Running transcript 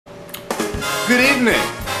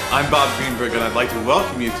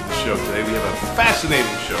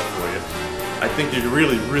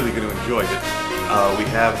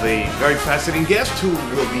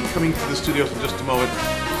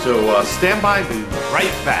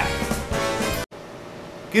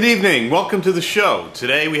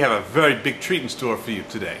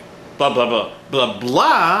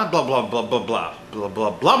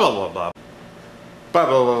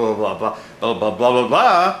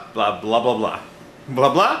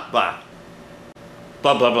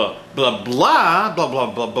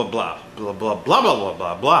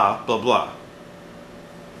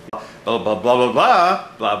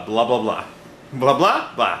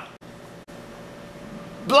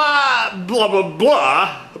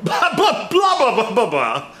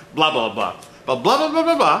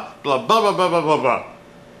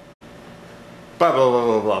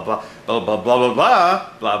blah blah blah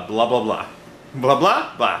blah blah blah blah blah blah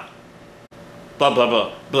blah blah. Blah blah blah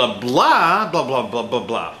blah blah blah blah blah blah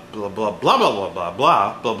blah blah blah blah blah blah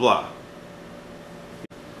blah blah blah.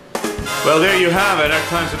 Well, there you have it. Our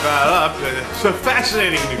time's about up. It's a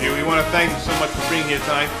fascinating interview. We want to thank you so much for being here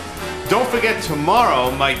tonight. Don't forget,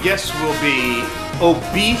 tomorrow my guests will be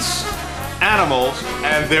obese animals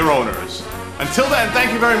and their owners. Until then,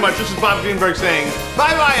 thank you very much. This is Bob Greenberg saying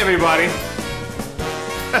bye-bye, everybody.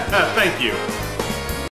 Thank you.